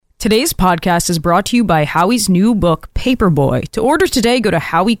Today's podcast is brought to you by Howie's new book, Paperboy. To order today, go to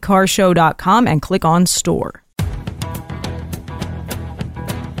howiecarrshow.com and click on store.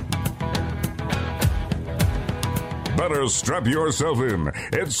 Better strap yourself in.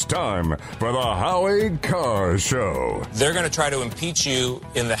 It's time for the Howie Carr Show. They're going to try to impeach you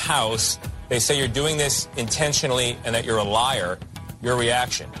in the House. They say you're doing this intentionally and that you're a liar. Your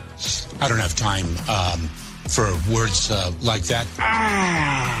reaction? I don't have time for words like that.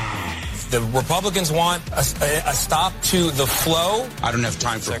 The Republicans want a stop to the flow. I don't have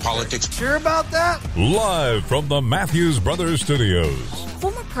time for politics. Sure about that? Live from the Matthews Brothers Studios.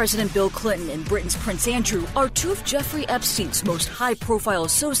 Former President Bill Clinton and Britain's Prince Andrew are two of Jeffrey Epstein's most high-profile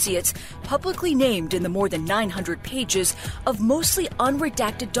associates, publicly named in the more than 900 pages of mostly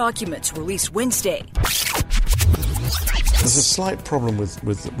unredacted documents released Wednesday. There's a slight problem with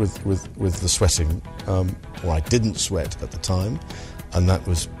the sweating. Well, I didn't sweat at the time, and that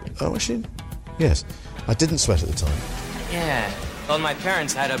was... Oh, actually, yes. I didn't sweat at the time. Yeah. Well, my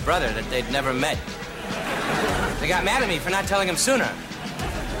parents had a brother that they'd never met. They got mad at me for not telling him sooner.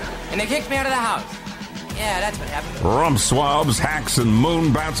 And they kicked me out of the house. Yeah, that's what happened. Rump swabs, hacks, and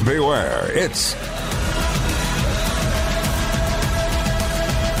moonbats beware. It's...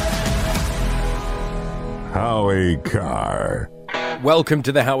 Howie Carr. Welcome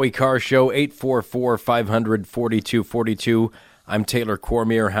to the Howie Carr Show, 844-500-4242. I'm Taylor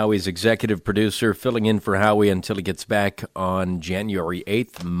Cormier, Howie's executive producer, filling in for Howie until he gets back on January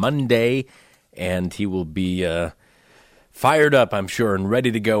 8th, Monday, and he will be fired up, I'm sure, and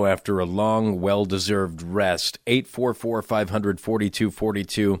ready to go after a long, well-deserved rest.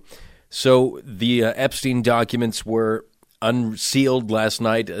 844-500-4242. So the Epstein documents were unsealed last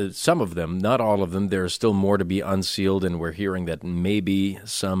night. Some of them, not all of them. There are still more to be unsealed, and we're hearing that maybe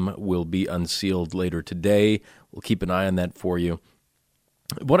some will be unsealed later today. We'll keep an eye on that for you.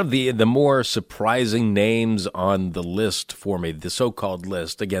 One of the more surprising names on the list for me, the so-called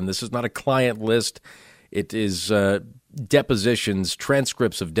list, again, this is not a client list. It is depositions,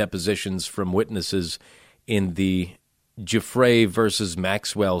 transcripts of depositions from witnesses in the Giuffre versus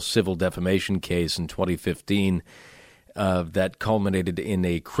Maxwell civil defamation case in 2015 that culminated in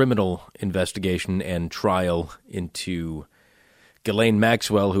a criminal investigation and trial into Ghislaine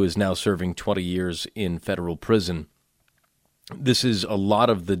Maxwell, who is now serving 20 years in federal prison. This is a lot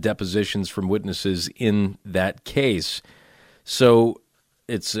of the depositions from witnesses in that case. So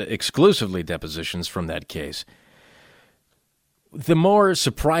it's exclusively depositions from that case. The more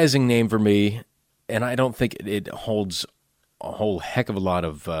surprising name for me, and I don't think it holds a whole heck of a lot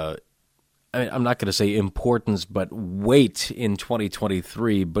of, I'm not going to say importance, but weight in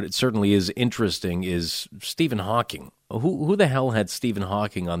 2023, but it certainly is interesting, is Stephen Hawking. Who the hell had Stephen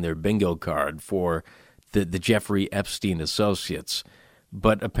Hawking on their bingo card for the Jeffrey Epstein associates?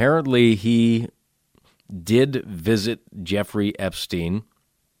 But apparently he did visit Jeffrey Epstein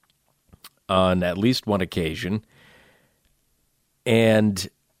on at least one occasion, and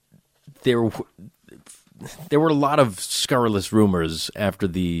there were a lot of scurrilous rumors after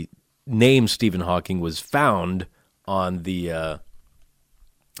the name Stephen Hawking was found on the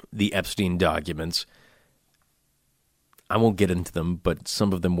Epstein documents. I won't get into them, but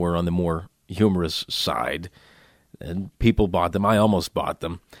some of them were on the more humorous side, and people bought them. I almost bought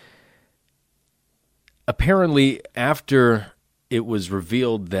them. Apparently, after it was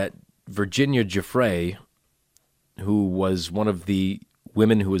revealed that Virginia Giuffre, who was one of the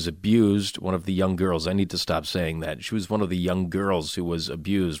women who was abused, one of the young girls, I need to stop saying that. She was one of the young girls who was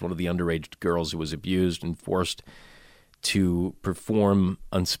abused, one of the underage girls who was abused and forced to perform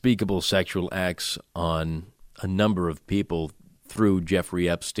unspeakable sexual acts on a number of people through Jeffrey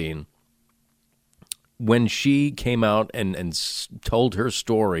Epstein. When she came out and told her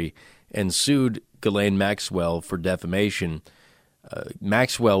story and sued Ghislaine Maxwell for defamation,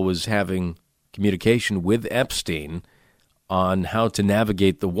 Maxwell was having communication with Epstein on how to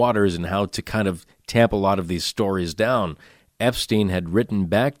navigate the waters and how to kind of tamp a lot of these stories down. Epstein had written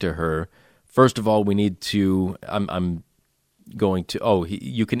back to her, first of all, we need to,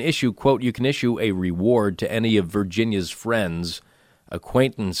 you can issue, quote, you can issue a reward to any of Virginia's friends,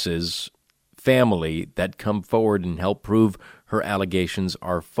 acquaintances, family that come forward and help prove her allegations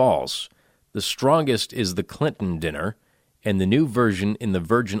are false. The strongest is the Clinton dinner and the new version in the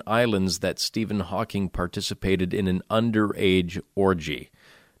Virgin Islands that Stephen Hawking participated in an underage orgy.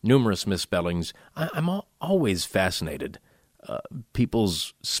 Numerous misspellings. I'm always fascinated.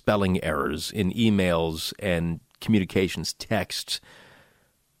 People's spelling errors in emails and communications texts.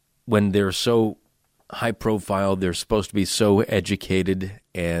 When they're so high profile, they're supposed to be so educated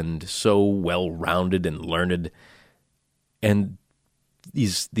and so well-rounded and learned. And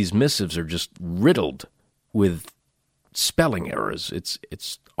these missives are just riddled with spelling errors.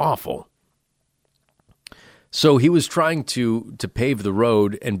 It's awful. So he was trying to pave the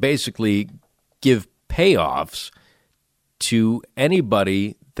road and basically give payoffs to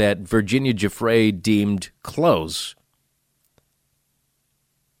anybody that Virginia Giuffre deemed close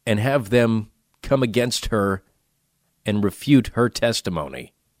and have them come against her and refute her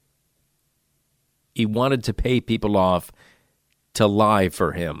testimony. He wanted to pay people off to lie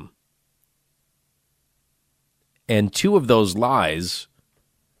for him. And two of those lies,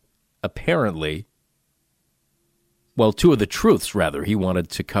 apparently, well, two of the truths, rather, he wanted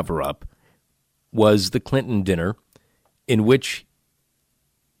to cover up, was the Clinton dinner, in which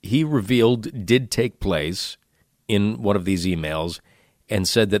he revealed did take place in one of these emails, and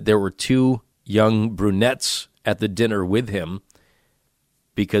said that there were two young brunettes at the dinner with him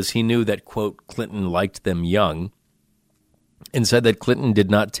because he knew that, quote, Clinton liked them young, and said that Clinton did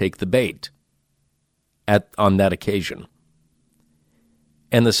not take the bait on that occasion.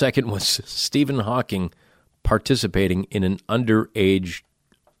 And the second was Stephen Hawking participating in an underage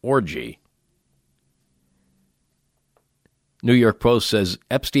orgy. New York Post says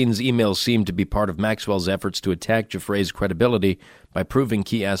Epstein's emails seemed to be part of Maxwell's efforts to attack Giuffre's credibility by proving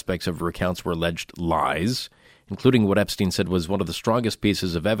key aspects of her accounts were alleged lies, including what Epstein said was one of the strongest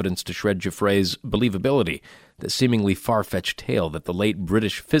pieces of evidence to shred Giuffre's believability, the seemingly far-fetched tale that the late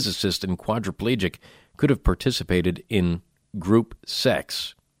British physicist and quadriplegic could have participated in group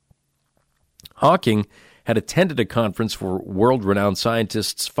sex. Hawking had attended a conference for world-renowned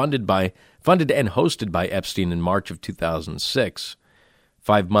scientists funded and hosted by Epstein in March of 2006,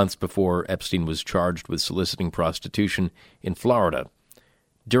 5 months before Epstein was charged with soliciting prostitution in Florida.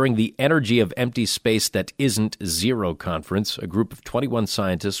 During the Energy of Empty Space That Isn't Zero conference, a group of 21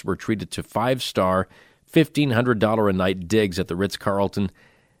 scientists were treated to 5-star, $1,500 a night digs at the Ritz-Carlton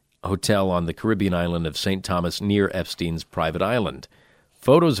Hotel on the Caribbean island of St. Thomas near Epstein's private island.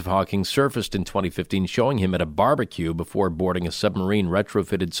 Photos of Hawking surfaced in 2015 showing him at a barbecue before boarding a submarine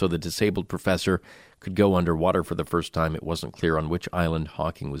retrofitted so the disabled professor could go underwater for the first time. It wasn't clear on which island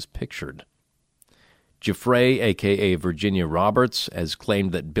Hawking was pictured. Giuffre, a.k.a. Virginia Roberts, has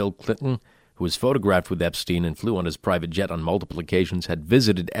claimed that Bill Clinton, who was photographed with Epstein and flew on his private jet on multiple occasions, had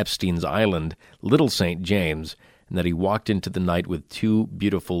visited Epstein's island, Little St. James, and that he walked into the night with two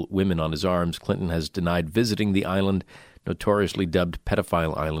beautiful women on his arms. Clinton has denied visiting the island, notoriously dubbed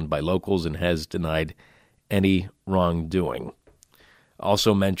Pedophile Island by locals, and has denied any wrongdoing.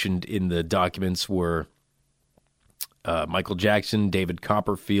 Also mentioned in the documents were Michael Jackson, David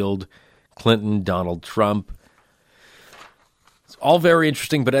Copperfield, Clinton, Donald Trump. It's all very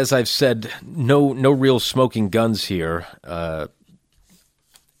interesting, but as I've said, no real smoking guns here.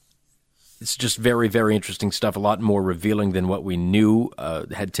 It's just very, very interesting stuff, a lot more revealing than what we knew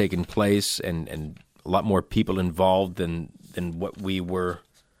had taken place, and a lot more people involved than what we were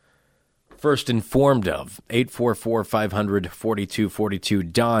first informed of.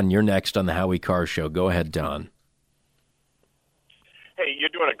 844-500-4242. Don, you're next on the Howie Carr Show. Go ahead, Don. Hey, you're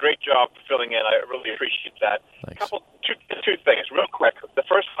doing a great job filling in. I really appreciate that. Thanks. Two things, real quick. The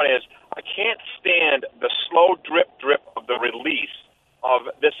first one is I can't stand the slow drip of the release of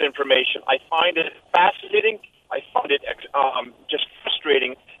this information. I find it fascinating. I find it just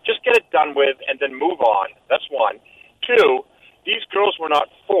frustrating. Just get it done with and then move on. That's one. Two, these girls were not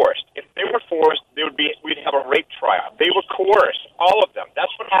forced. If they were forced, we'd have a rape trial. They were coerced, all of them.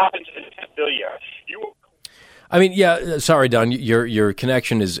 That's what happens in pedophilia. I mean, yeah, sorry, Don, your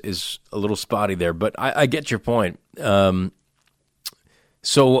connection is a little spotty there, but I get your point.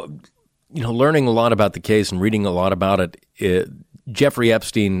 So, learning a lot about the case and reading a lot about it, Jeffrey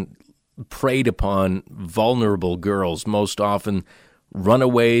Epstein preyed upon vulnerable girls, most often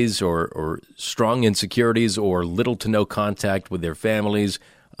runaways or strong insecurities or little to no contact with their families,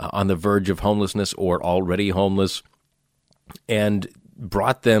 on the verge of homelessness or already homeless, and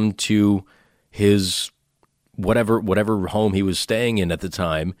brought them to his whatever home he was staying in at the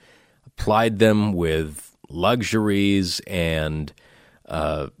time, plied them with luxuries and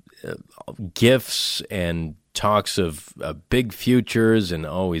gifts and talks of big futures and,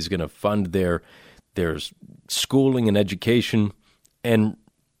 he's going to fund their schooling and education, and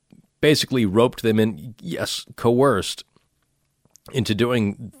basically roped them in, yes, coerced into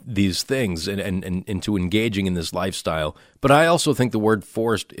doing these things and into engaging in this lifestyle. But I also think the word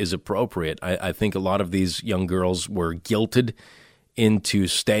forced is appropriate. I think a lot of these young girls were guilted into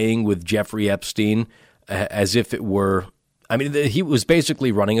staying with Jeffrey Epstein as if it were, he was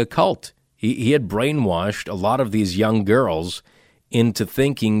basically running a cult. He had brainwashed a lot of these young girls into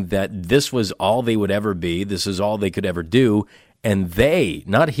thinking that this was all they would ever be, this is all they could ever do, And they,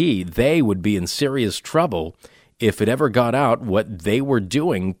 not he, they would be in serious trouble if it ever got out what they were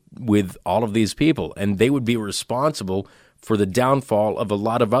doing with all of these people. And they would be responsible for the downfall of a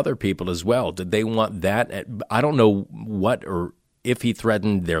lot of other people as well. Did they want that? I don't know what or if he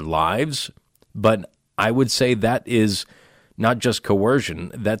threatened their lives, but I would say that is not just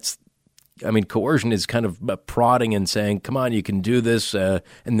coercion. Coercion is kind of prodding and saying, come on, you can do this, and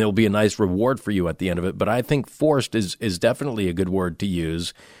there'll be a nice reward for you at the end of it. But I think forced is definitely a good word to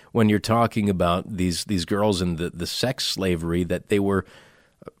use when you're talking about these girls and the sex slavery that they were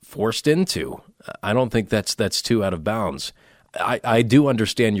forced into. I don't think that's too out of bounds. I do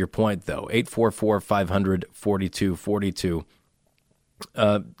understand your point, though. 844-500-4242.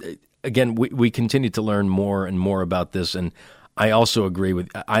 Again, we continue to learn more and more about this, and I also agree with.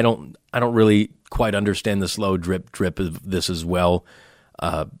 I don't really quite understand the slow drip of this as well.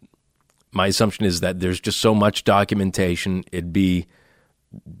 My assumption is that there's just so much documentation; it'd be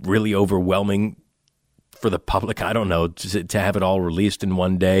really overwhelming for the public. I don't know to have it all released in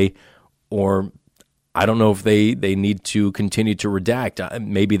one day, or I don't know if they need to continue to redact.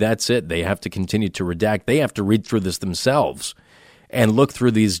 Maybe that's it. They have to continue to redact. They have to read through this themselves and look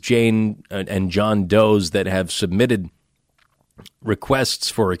through these Jane and John Does that have submitted requests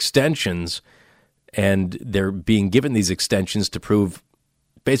for extensions, and they're being given these extensions to prove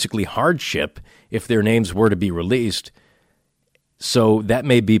basically hardship if their names were to be released. So that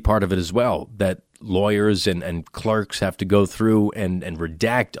may be part of it as well, that lawyers and clerks have to go through and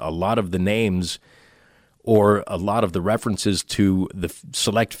redact a lot of the names or a lot of the references to the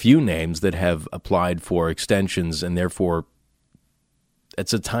select few names that have applied for extensions, and therefore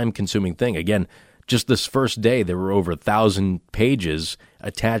it's a time-consuming thing. Again, just this first day, there were over 1,000 pages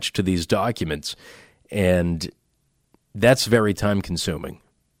attached to these documents, and that's very time-consuming.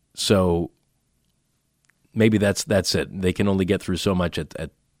 So maybe that's it. They can only get through so much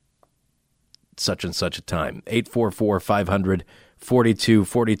at such and such a time.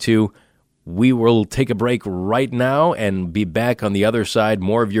 844-500-4242. We will take a break right now and be back on the other side.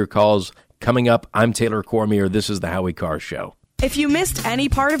 More of your calls coming up. I'm Taylor Cormier. This is the Howie Carr Show. If you missed any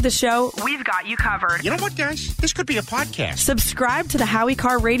part of the show, we've got you covered. You know what, guys? This could be a podcast. Subscribe to the Howie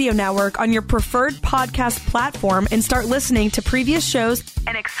Carr Radio Network on your preferred podcast platform and start listening to previous shows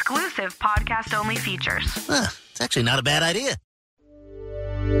and exclusive podcast-only features. It's actually not a bad idea.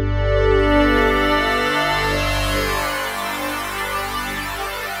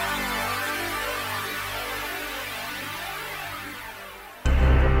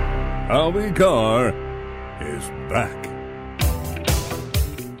 Howie Carr is back.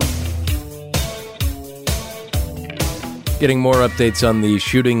 Getting more updates on the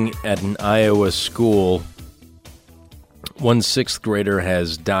shooting at an Iowa school. One sixth grader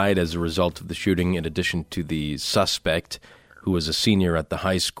has died as a result of the shooting, in addition to the suspect, who was a senior at the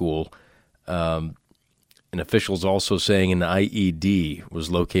high school. And officials also saying an IED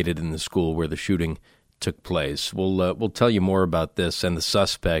was located in the school where the shooting took place. We'll tell you more about this and the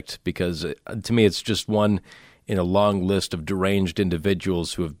suspect, because to me it's just one in a long list of deranged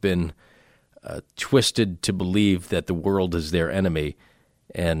individuals who have been twisted to believe that the world is their enemy,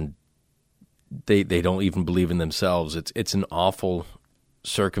 and they don't even believe in themselves. It's an awful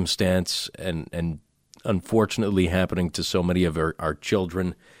circumstance, and unfortunately happening to so many of our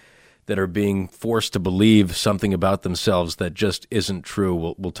children that are being forced to believe something about themselves that just isn't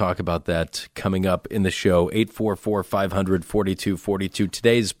true. We'll talk about that coming up in the show. 844-500-4242.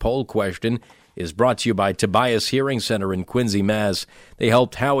 Today's poll question is brought to you by Tobias Hearing Center in Quincy, Mass. They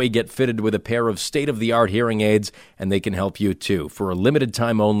helped Howie get fitted with a pair of state-of-the-art hearing aids, and they can help you too. For a limited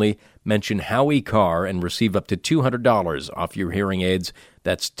time only, mention Howie Carr and receive up to $200 off your hearing aids.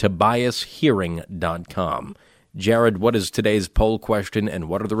 That's TobiasHearing.com. Jared, what is today's poll question, and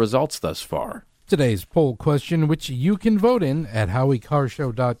what are the results thus far? Today's poll question, which you can vote in at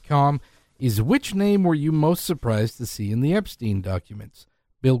HowieCarrshow.com, is which name were you most surprised to see in the Epstein documents?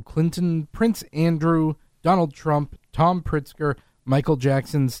 Bill Clinton, Prince Andrew, Donald Trump, Tom Pritzker, Michael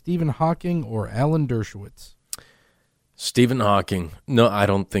Jackson, Stephen Hawking, or Alan Dershowitz? Stephen Hawking. No, I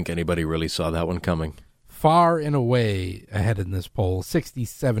don't think anybody really saw that one coming. Far and away ahead in this poll,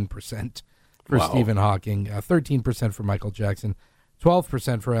 67% for Stephen Hawking, 13% for Michael Jackson,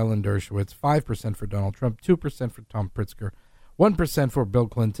 12% for Alan Dershowitz, 5% for Donald Trump, 2% for Tom Pritzker, 1% for Bill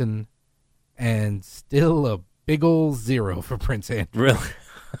Clinton, and still a big ol' 0 for Prince Andrew. Really?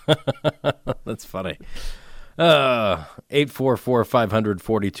 That's funny.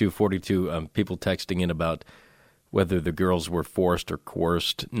 844-500-4242. People texting in about whether the girls were forced or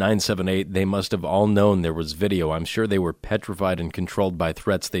coerced. 978, they must have all known there was video. I'm sure they were petrified and controlled by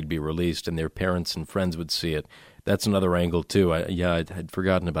threats they'd be released, and their parents and friends would see it. That's another angle, too. I had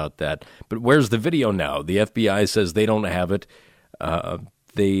forgotten about that. But where's the video now? The FBI says they don't have it.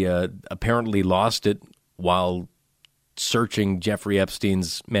 They apparently lost it while searching Jeffrey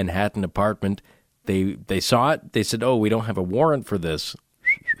Epstein's Manhattan apartment. They saw it. They said, oh, we don't have a warrant for this.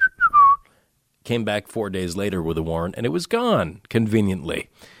 Came back 4 days later with a warrant, and it was gone, conveniently.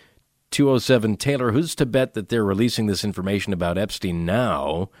 207 Taylor, who's to bet that they're releasing this information about Epstein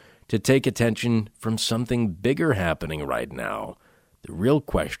now to take attention from something bigger happening right now? The real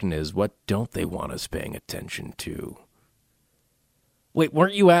question is, what don't they want us paying attention to? Wait,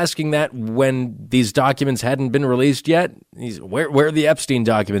 weren't you asking that when these documents hadn't been released yet? Where are the Epstein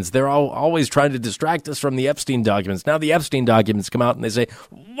documents? They're always trying to distract us from the Epstein documents. Now the Epstein documents come out and they say,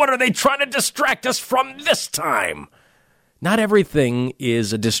 what are they trying to distract us from this time? Not everything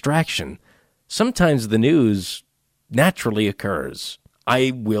is a distraction. Sometimes the news naturally occurs.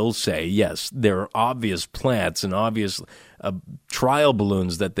 I will say, yes, there are obvious plants and obvious trial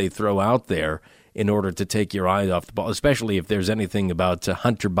balloons that they throw out there in order to take your eye off the ball, especially if there's anything about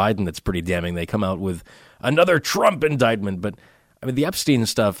Hunter Biden that's pretty damning. They come out with another Trump indictment. But, I mean, the Epstein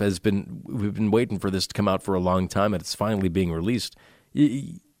stuff we've been waiting for this to come out for a long time, and it's finally being released.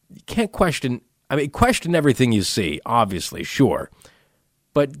 You can't question everything you see, obviously, sure.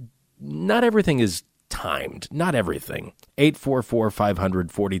 But not everything is timed. Not everything.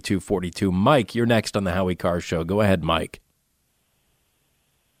 844-500-4242. Mike, you're next on the Howie Carr Show. Go ahead, Mike.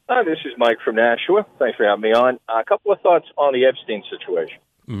 Hi, this is Mike from Nashua. Thanks for having me on. A couple of thoughts on the Epstein situation.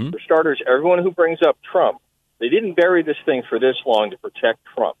 Mm-hmm. For starters, everyone who brings up Trump, they didn't bury this thing for this long to protect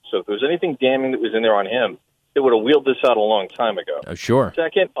Trump. So if there was anything damning that was in there on him, they would have wheeled this out a long time ago. Sure.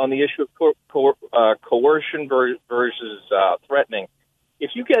 Second, on the issue of coercion versus threatening,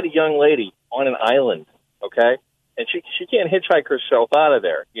 if you get a young lady on an island, okay, and she can't hitchhike herself out of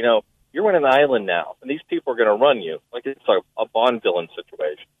there, you know, you're on an island now, and these people are going to run you like it's a Bond villain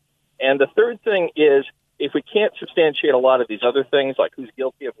situation. And the third thing is, if we can't substantiate a lot of these other things, like who's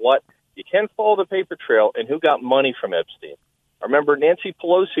guilty of what, you can follow the paper trail and who got money from Epstein. I remember Nancy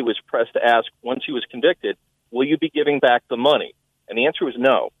Pelosi was pressed to ask, once he was convicted, will you be giving back the money? And the answer was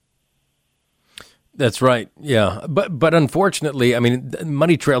no. That's right, yeah. But unfortunately, I mean, the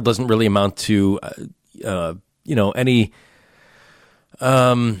money trail doesn't really amount to, any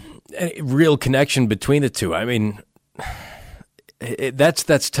real connection between the two. I mean,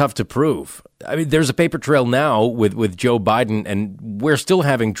 that's tough to prove. I mean, there's a paper trail now with Joe Biden, and we're still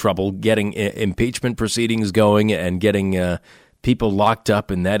having trouble getting impeachment proceedings going and getting people locked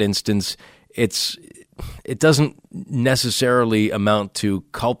up in that instance. It doesn't necessarily amount to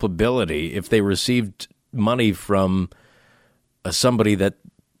culpability if they received money from somebody that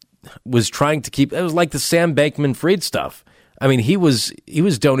was trying to keep. It was like the Sam Bankman-Fried stuff. I mean, he was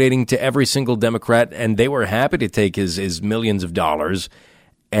donating to every single Democrat, and they were happy to take his millions of dollars,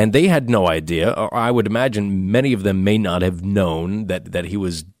 and they had no idea, or I would imagine many of them may not have known that he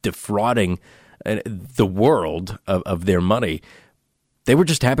was defrauding the world of their money. They were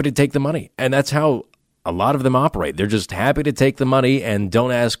just happy to take the money, and that's how a lot of them operate. They're just happy to take the money and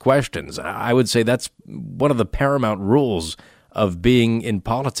don't ask questions. I would say that's one of the paramount rules of being in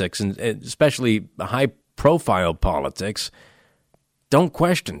politics, and especially high-profile politics. Don't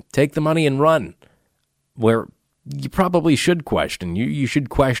question. Take the money and run. Where you probably should question. You should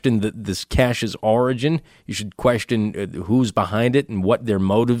question this cash's origin. You should question who's behind it and what their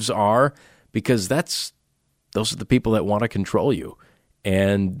motives are, because those are the people that want to control you.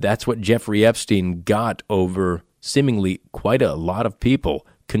 And that's what Jeffrey Epstein got over seemingly quite a lot of people.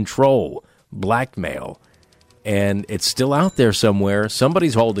 Control, blackmail. And it's still out there somewhere.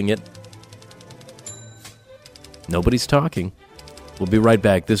 Somebody's holding it. Nobody's talking. We'll be right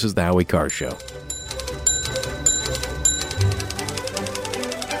back. This is the Howie Carr Show.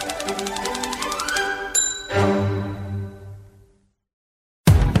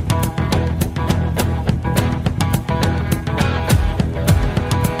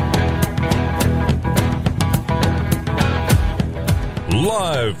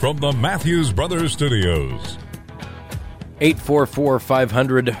 Live from the Matthews Brothers Studios.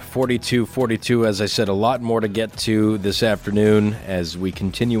 844-500-4242. As I said, a lot more to get to this afternoon as we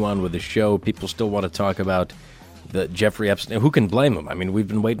continue on with the show. People still want to talk about the Jeffrey Epstein. Who can blame him? I mean, we've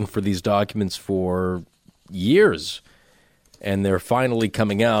been waiting for these documents for years, and they're finally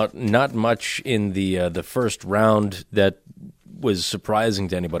coming out. Not much in the first round that was surprising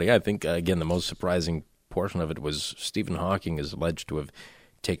to anybody. I think, again, the most surprising portion of it was Stephen Hawking is alleged to have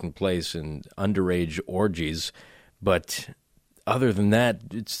taken place in underage orgies. But other than that,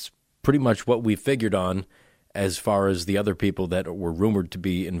 it's pretty much what we figured on as far as the other people that were rumored to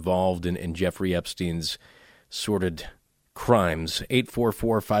be involved in Jeffrey Epstein's sordid crimes.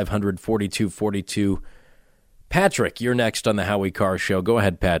 844-500-4242. Patrick, you're next on the Howie Carr Show. Go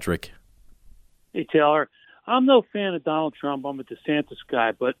ahead, Patrick. Hey, Taylor. I'm no fan of Donald Trump. I'm a DeSantis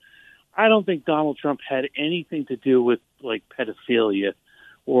guy, but I don't think Donald Trump had anything to do with like pedophilia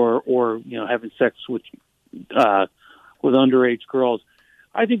or having sex with underage girls.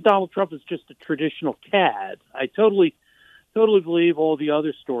 I think Donald Trump is just a traditional cad. I totally believe all the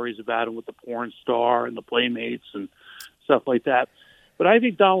other stories about him with the porn star and the playmates and stuff like that. But I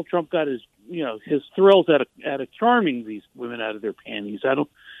think Donald Trump got his thrills out of charming these women out of their panties. I don't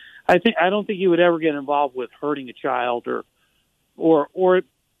think he would ever get involved with hurting a child or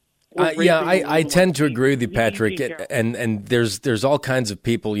I tend to agree with you, Patrick. And there's all kinds of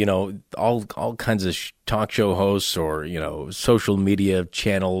people, all kinds of talk show hosts or, social media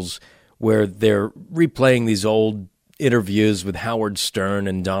channels where they're replaying these old interviews with Howard Stern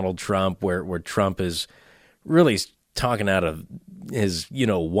and Donald Trump where Trump is really talking out of his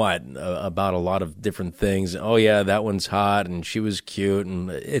about a lot of different things. Oh, yeah, that one's hot and she was cute.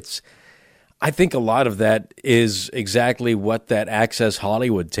 And I think a lot of that is exactly what that Access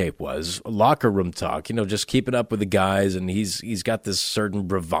Hollywood tape was, locker room talk, just keeping up with the guys, and he's got this certain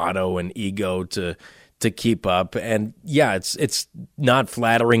bravado and ego to keep up. And yeah, it's not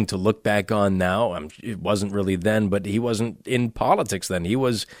flattering to look back on now. It wasn't really then, but he wasn't in politics then. He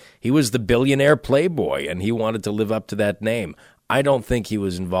was the billionaire playboy, and he wanted to live up to that name. I don't think he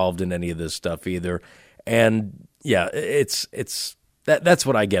was involved in any of this stuff either. And yeah, That's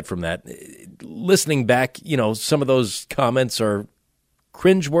what I get from that. Listening back, some of those comments are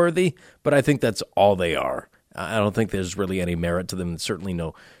cringeworthy, but I think that's all they are. I don't think there's really any merit to them.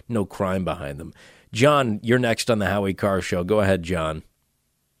 Certainly no crime behind them. John, you're next on the Howie Carr Show. Go ahead, John.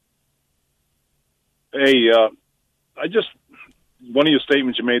 Hey, one of your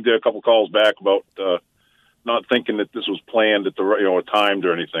statements you made there a couple calls back about not thinking that this was planned at the timed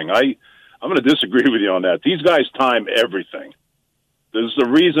or anything. I'm going to disagree with you on that. These guys time everything. There's a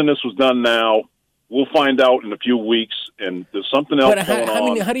reason this was done now. We'll find out in a few weeks, and there's something else going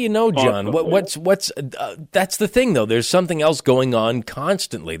on. How do you know, John? What's that's the thing, though. There's something else going on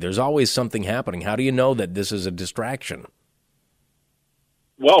constantly. There's always something happening. How do you know that this is a distraction?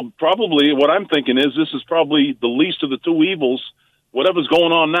 Well, probably what I'm thinking is this is probably the least of the two evils. Whatever's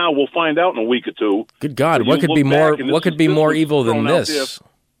going on now, we'll find out in a week or two. Good God, what could be more? What could be more evil than this?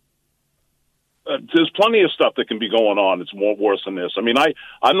 There's plenty of stuff that can be going on. It's more worse than this. I mean,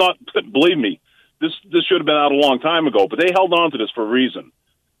 I'm not. Believe me, this should have been out a long time ago. But they held on to this for a reason.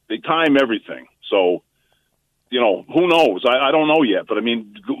 They time everything. So, who knows? I don't know yet. But I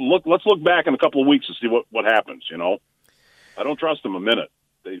mean, let's look back in a couple of weeks and see what happens. I don't trust them a minute.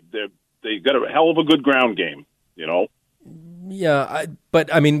 They got a hell of a good ground game. Yeah,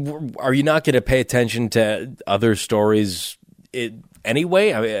 but I mean, are you not going to pay attention to other stories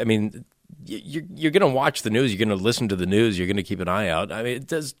anyway? I mean. You're going to watch the news. You're going to listen to the news. You're going to keep an eye out. I mean,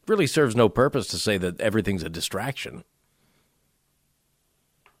 it really serves no purpose to say that everything's a distraction.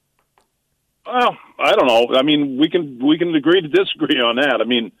 Well, I don't know. I mean, we can agree to disagree on that. I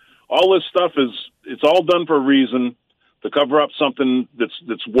mean, all this stuff it's all done for a reason to cover up something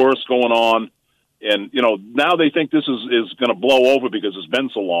that's worse going on. And now they think this is going to blow over because it's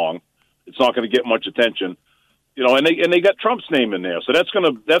been so long. It's not going to get much attention. And they got Trump's name in there, so that's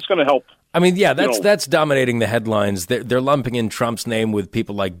gonna help. I mean, yeah, that's dominating the headlines. They're lumping in Trump's name with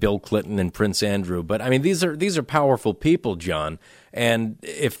people like Bill Clinton and Prince Andrew. But I mean, these are powerful people, John. And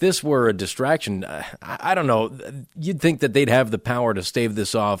if this were a distraction, I don't know. You'd think that they'd have the power to stave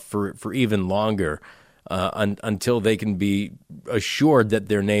this off for even longer. Until they can be assured that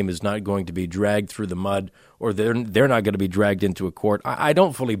their name is not going to be dragged through the mud or they're not going to be dragged into a court. I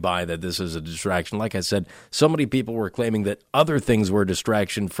don't fully buy that this is a distraction. Like I said, so many people were claiming that other things were a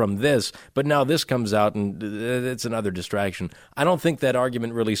distraction from this, but now this comes out and it's another distraction. I don't think that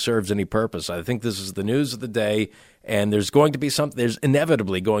argument really serves any purpose. I think this is the news of the day, and there's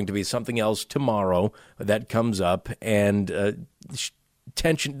inevitably going to be something else tomorrow that comes up, and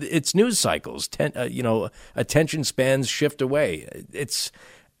tension. It's news cycles. Attention spans shift away. It's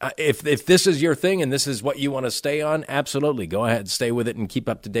if this is your thing and this is what you want to stay on, absolutely go ahead, stay with it and keep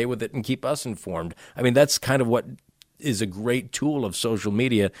up to date with it and keep us informed. I mean, that's kind of what is a great tool of social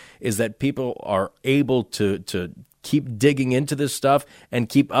media, is that people are able to keep digging into this stuff and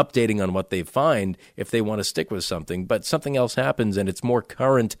keep updating on what they find if they want to stick with something. But something else happens and it's more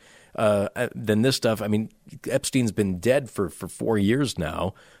current than this stuff. I mean, Epstein's been dead for 4 years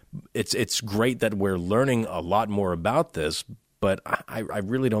now. It's great that we're learning a lot more about this, but I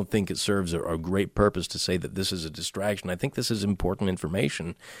really don't think it serves a great purpose to say that this is a distraction. I think this is important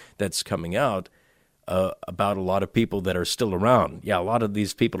information that's coming out. about a lot of people that are still around. Yeah, a lot of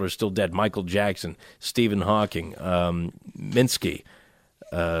these people are still dead. Michael Jackson, Stephen Hawking, Minsky,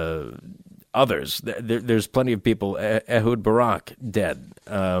 others. There's plenty of people. Ehud Barak, dead.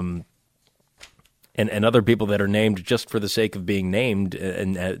 And other people that are named just for the sake of being named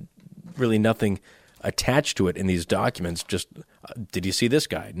and really nothing attached to it in these documents. Just, did you see this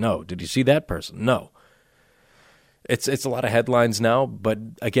guy? No. Did you see that person? No. It's a lot of headlines now, but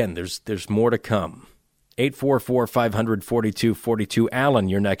again, there's more to come. 844-500-4242. Alan,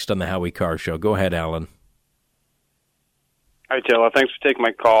 you're next on the Howie Carr Show. Go ahead, Alan. Hi, Taylor. Thanks for taking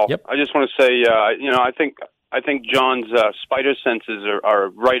my call. Yep. I just want to say, I think John's spider senses are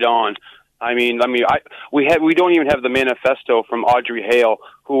right on. We don't even have the manifesto from Audrey Hale,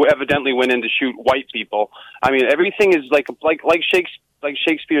 who evidently went in to shoot white people. I mean, everything is like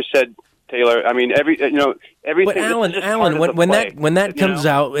Shakespeare said, Taylor. I mean, everything. But Alan, when that comes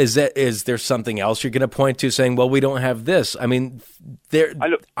out, is there something else you're going to point to, saying, "Well, we don't have this"? I mean,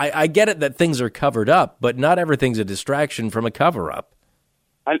 I get it that things are covered up, but not everything's a distraction from a cover up.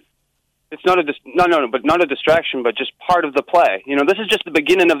 It's not but not a distraction, but just part of the play. This is just the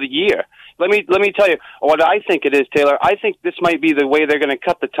beginning of the year. Let me tell you what I think it is, Taylor. I think this might be the way they're going to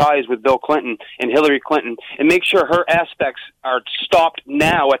cut the ties with Bill Clinton and Hillary Clinton and make sure her aspects are stopped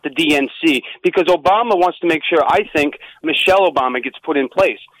now at the DNC, because Obama wants to make sure, I think, Michelle Obama gets put in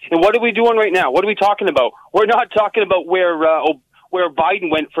place. And what are we doing right now? What are we talking about? We're not talking about where Biden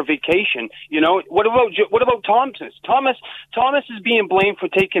went for vacation. What about Thomas? Thomas is being blamed for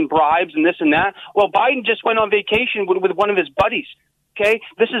taking bribes and this and that. Well, Biden just went on vacation with one of his buddies. Okay,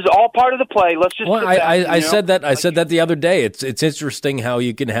 this is all part of the play. Let's just. Well, I said that. I said that the other day. It's interesting how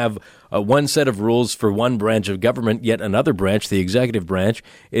you can have one set of rules for one branch of government, yet another branch, the executive branch,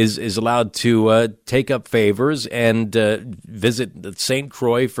 is allowed to take up favors and visit St.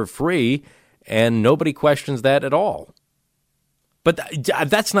 Croix for free, and nobody questions that at all. But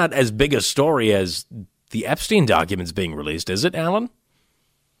that's not as big a story as the Epstein documents being released, is it, Alan?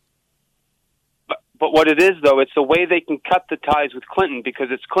 But what it is, though, it's the way they can cut the ties with Clinton,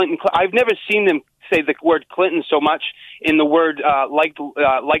 because it's Clinton. I've never seen them say the word Clinton so much in the word liked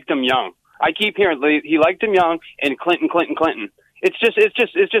them young. I keep hearing he liked him young and Clinton. It's just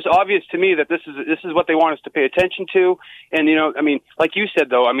obvious to me that this is what they want us to pay attention to. And like you said,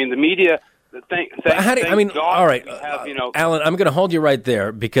 though, the media. All right, Alan, I'm going to hold you right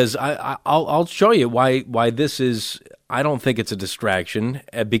there, because I'll show you why this is. I don't think it's a distraction,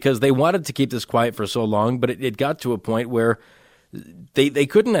 because they wanted to keep this quiet for so long, but it got to a point where they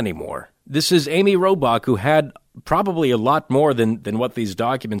couldn't anymore. This is Amy Robach, who had probably a lot more than what these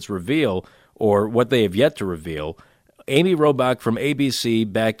documents reveal, or what they have yet to reveal. Amy Robach from ABC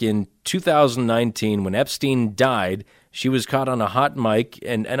back in 2019, when Epstein died. She was caught on a hot mic,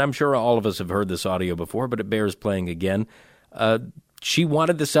 and I'm sure all of us have heard this audio before, but it bears playing again. She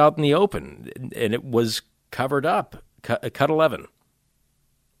wanted this out in the open, and it was covered up. Cut 11.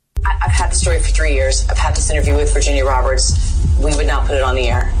 I've had the story for 3 years. I've had this interview with Virginia Roberts. We would not put it on the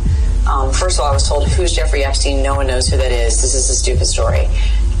air. First of all, I was told, who's Jeffrey Epstein? No one knows who that is. This is a stupid story.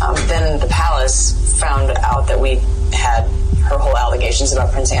 Then the palace found out that we had her whole allegations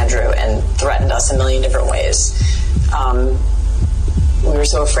about Prince Andrew and threatened us a million different ways. We were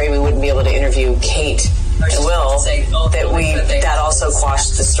so afraid we wouldn't be able to interview Kate and Will that also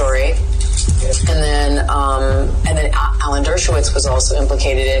quashed the story. And then Alan Dershowitz was also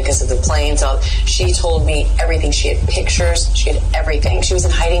implicated in it because of the planes. She told me everything. She had pictures. She had everything. She was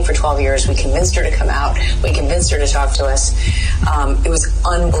in hiding for 12 years. We convinced her to come out. We convinced her to talk to us. It was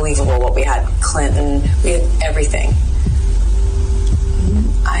unbelievable what we had. Clinton. We had everything.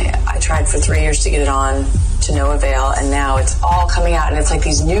 I tried for 3 years to get it on, to no avail, and now it's all coming out, and it's like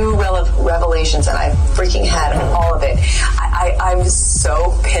these new revelations, and I freaking had all of it. I'm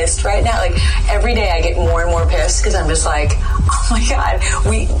so pissed right now. Like, every day I get more and more pissed, because I'm just like, oh my God,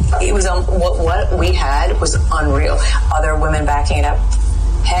 what we had was unreal. Other women backing it up.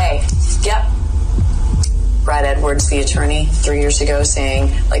 Hey, yep. Brad Edwards, the attorney, 3 years ago, saying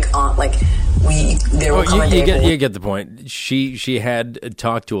you get the point. She had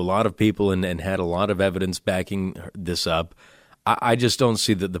talked to a lot of people and had a lot of evidence backing this up. I just don't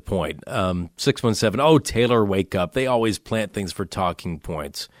see the point. 617, Taylor, wake up. They always plant things for talking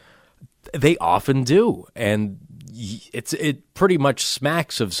points. They often do, and it pretty much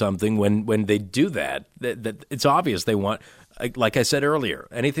smacks of something when they do that. That it's obvious they want, like I said earlier,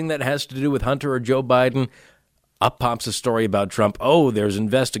 anything that has to do with Hunter or Joe Biden. Up pops a story about Trump. Oh, there's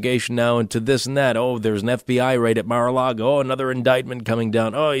investigation now into this and that. Oh, there's an FBI raid at Mar-a-Lago. Oh, another indictment coming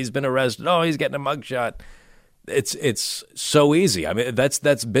down. Oh, he's been arrested. Oh, he's getting a mugshot. It's so easy. I mean,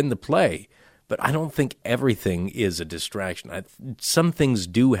 that's been the play. But I don't think everything is a distraction. Some things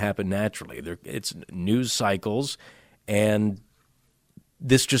do happen naturally. It's news cycles, and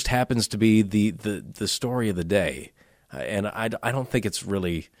this just happens to be the story of the day. And I don't think it's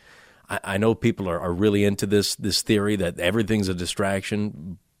really... I know people are really into this theory that everything's a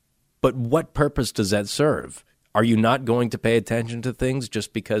distraction, but what purpose does that serve? Are you not going to pay attention to things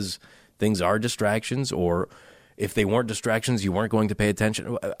just because things are distractions, or if they weren't distractions, you weren't going to pay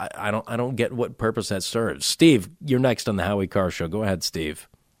attention? I don't get what purpose that serves. Steve, you're next on the Howie Carr Show. Go ahead, Steve.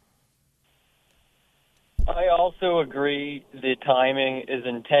 I also agree the timing is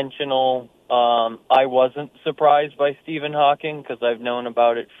intentional. I wasn't surprised by Stephen Hawking because I've known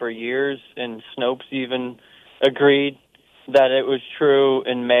about it for years, and Snopes even agreed that it was true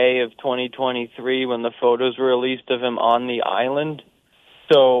in May of 2023 when the photos were released of him on the island.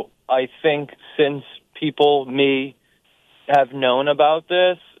 So I think since people, me, have known about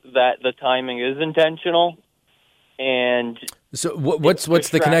this, that the timing is intentional. And so what's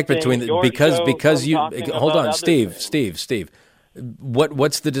the connect between because you hold on, Steve.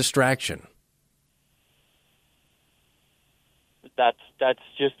 What's the distraction? That's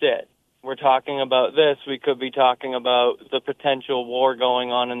just it. We're talking about this. We could be talking about the potential war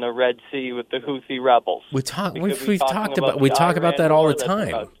going on in the Red Sea with the Houthi rebels. We talk about that all the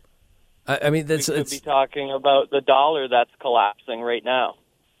time. I mean, we could be talking about the dollar that's collapsing right now.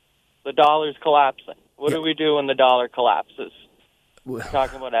 The dollar's collapsing. What do we do when the dollar collapses? We're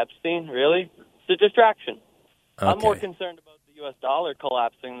talking about Epstein? Really? It's a distraction. Okay. I'm more concerned about the U.S. dollar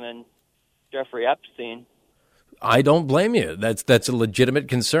collapsing than Jeffrey Epstein. I don't blame you. That's a legitimate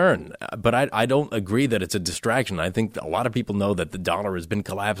concern. But I don't agree that it's a distraction. I think a lot of people know that the dollar has been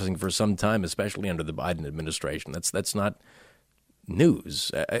collapsing for some time, especially under the Biden administration. That's not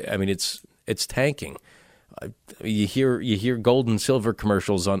news. I mean, it's tanking. You hear gold and silver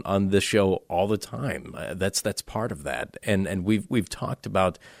commercials on this show all the time. That's part of that. And we've talked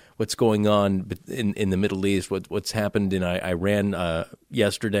about what's going on in the Middle East, what's happened in Iran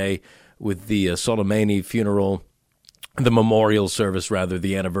yesterday with the Soleimani funeral, the memorial service, rather,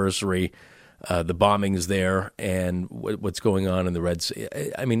 the anniversary, the bombings there, and what's going on in the Red Sea.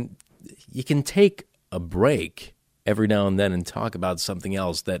 I mean, you can take a break every now and then and talk about something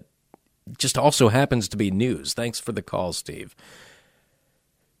else that just also happens to be news. Thanks for the call, Steve.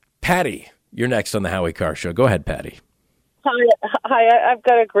 Patty, you're next on the Howie Carr Show. Go ahead, Patty. Hi, I've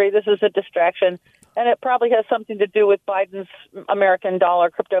got to agree. This is a distraction, and it probably has something to do with Biden's American dollar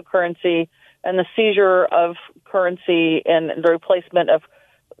cryptocurrency and the seizure of currency and the replacement of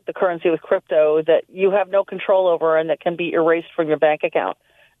the currency with crypto that you have no control over and that can be erased from your bank account.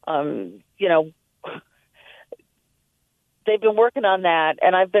 They've been working on that,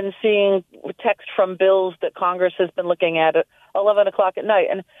 and I've been seeing text from bills that Congress has been looking at 11 o'clock at night.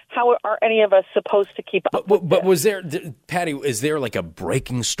 And how are any of us supposed to keep up with But was there, Patty, is there like a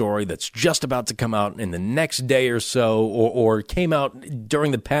breaking story that's just about to come out in the next day or so, or came out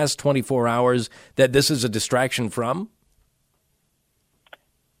during the past 24 hours that this is a distraction from?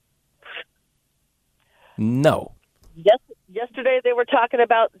 No. Yes. Yesterday, they were talking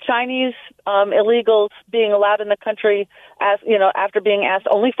about Chinese illegals being allowed in the country, after being asked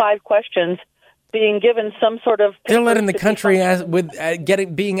only 5 questions, being given some sort of. They're let in the country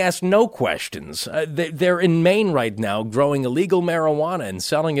being asked no questions. They're in Maine right now, growing illegal marijuana and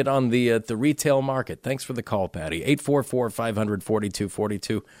selling it on the retail market. Thanks for the call, Patty.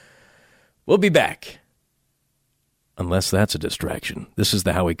 844-500-4242. We'll be back, unless that's a distraction. This is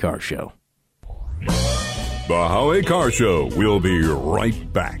the Howie Carr Show. The Howie Carr Show. We'll be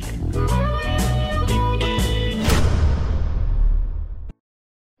right back.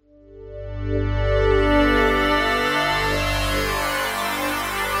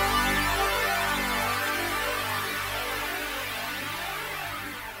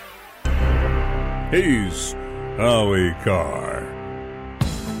 He's Howie Carr.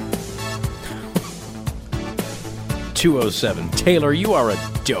 207. Taylor, you are a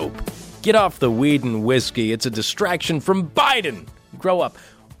dope. Get off the weed and whiskey. It's a distraction from Biden. Grow up.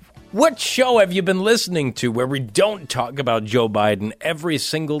 What show have you been listening to where we don't talk about Joe Biden every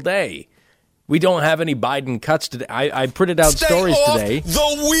single day? We don't have any Biden cuts today. I printed out stories today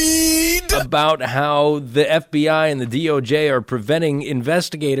about how the FBI and the DOJ are preventing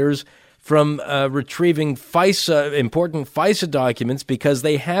investigators from retrieving important FISA documents because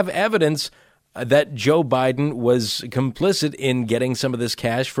they have evidence that Joe Biden was complicit in getting some of this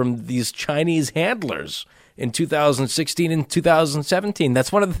cash from these Chinese handlers in 2016 and 2017.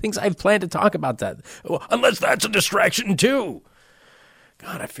 That's one of the things I've planned to talk about that. Unless that's a distraction, too.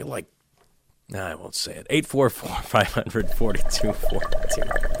 God, I feel like... No, I won't say it.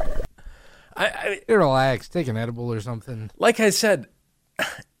 844-500-4242. Relax, take an edible or something. Like I said,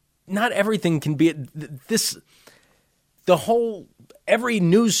 not everything can be this. Every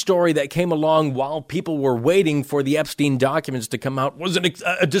news story that came along while people were waiting for the Epstein documents to come out was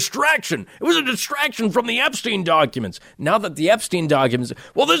a distraction. It was a distraction from the Epstein documents. Now that the Epstein documents,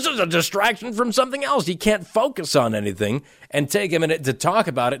 well, this is a distraction from something else. You can't focus on anything and take a minute to talk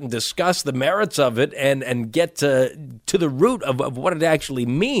about it and discuss the merits of it and get to the root of what it actually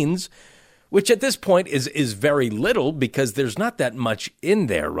means, which at this point is very little because there's not that much in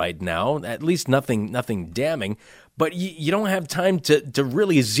there right now, at least nothing damning. But you don't have time to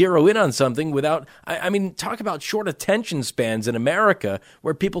really zero in on something without, I mean, talk about short attention spans in America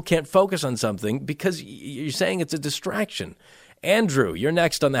where people can't focus on something because you're saying it's a distraction. Andrew, you're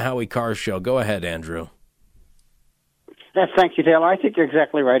next on the Howie Carr Show. Go ahead, Andrew. Yes, thank you, Taylor. I think you're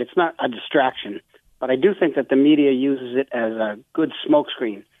exactly right. It's not a distraction, but I do think that the media uses it as a good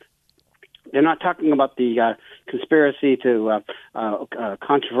smokescreen. They're not talking about the conspiracy to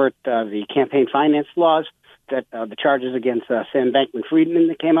controvert the campaign finance laws, that the charges against Sam Bankman-Friedman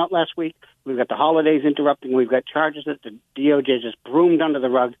that came out last week. We've got the holidays interrupting. We've got charges that the DOJ just broomed under the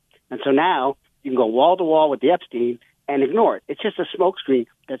rug. And so now you can go wall to wall with the Epstein and ignore it. It's just a smokescreen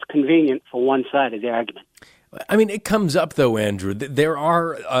that's convenient for one side of the argument. I mean, it comes up, though, Andrew. There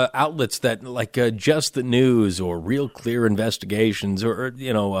are outlets that, like Just the News or Real Clear Investigations or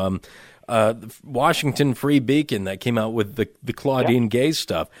Washington Free Beacon that came out with the Claudine Gay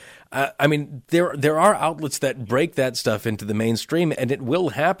stuff. I mean, there are outlets that break that stuff into the mainstream, and it will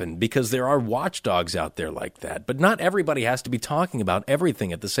happen because there are watchdogs out there like that. But not everybody has to be talking about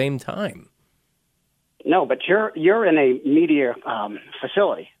everything at the same time. No, but you're in a media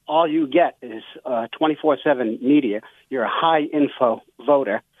facility. All you get is 24/7 media. You're a high info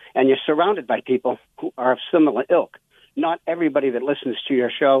voter, and you're surrounded by people who are of similar ilk. Not everybody that listens to your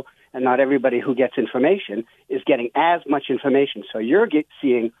show and not everybody who gets information is getting as much information. So you're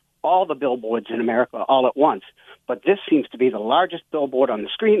seeing all the billboards in America all at once. But this seems to be the largest billboard on the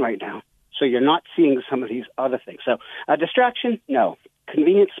screen right now. So you're not seeing some of these other things. So a distraction, no.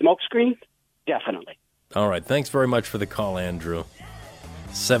 Convenient smokescreen, definitely. All right. Thanks very much for the call, Andrew.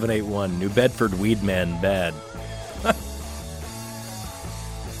 781, New Bedford weed man bad.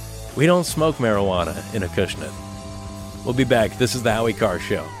 We don't smoke marijuana in Acushnet. We'll be back. This is the Howie Carr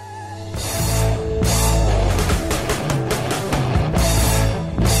Show.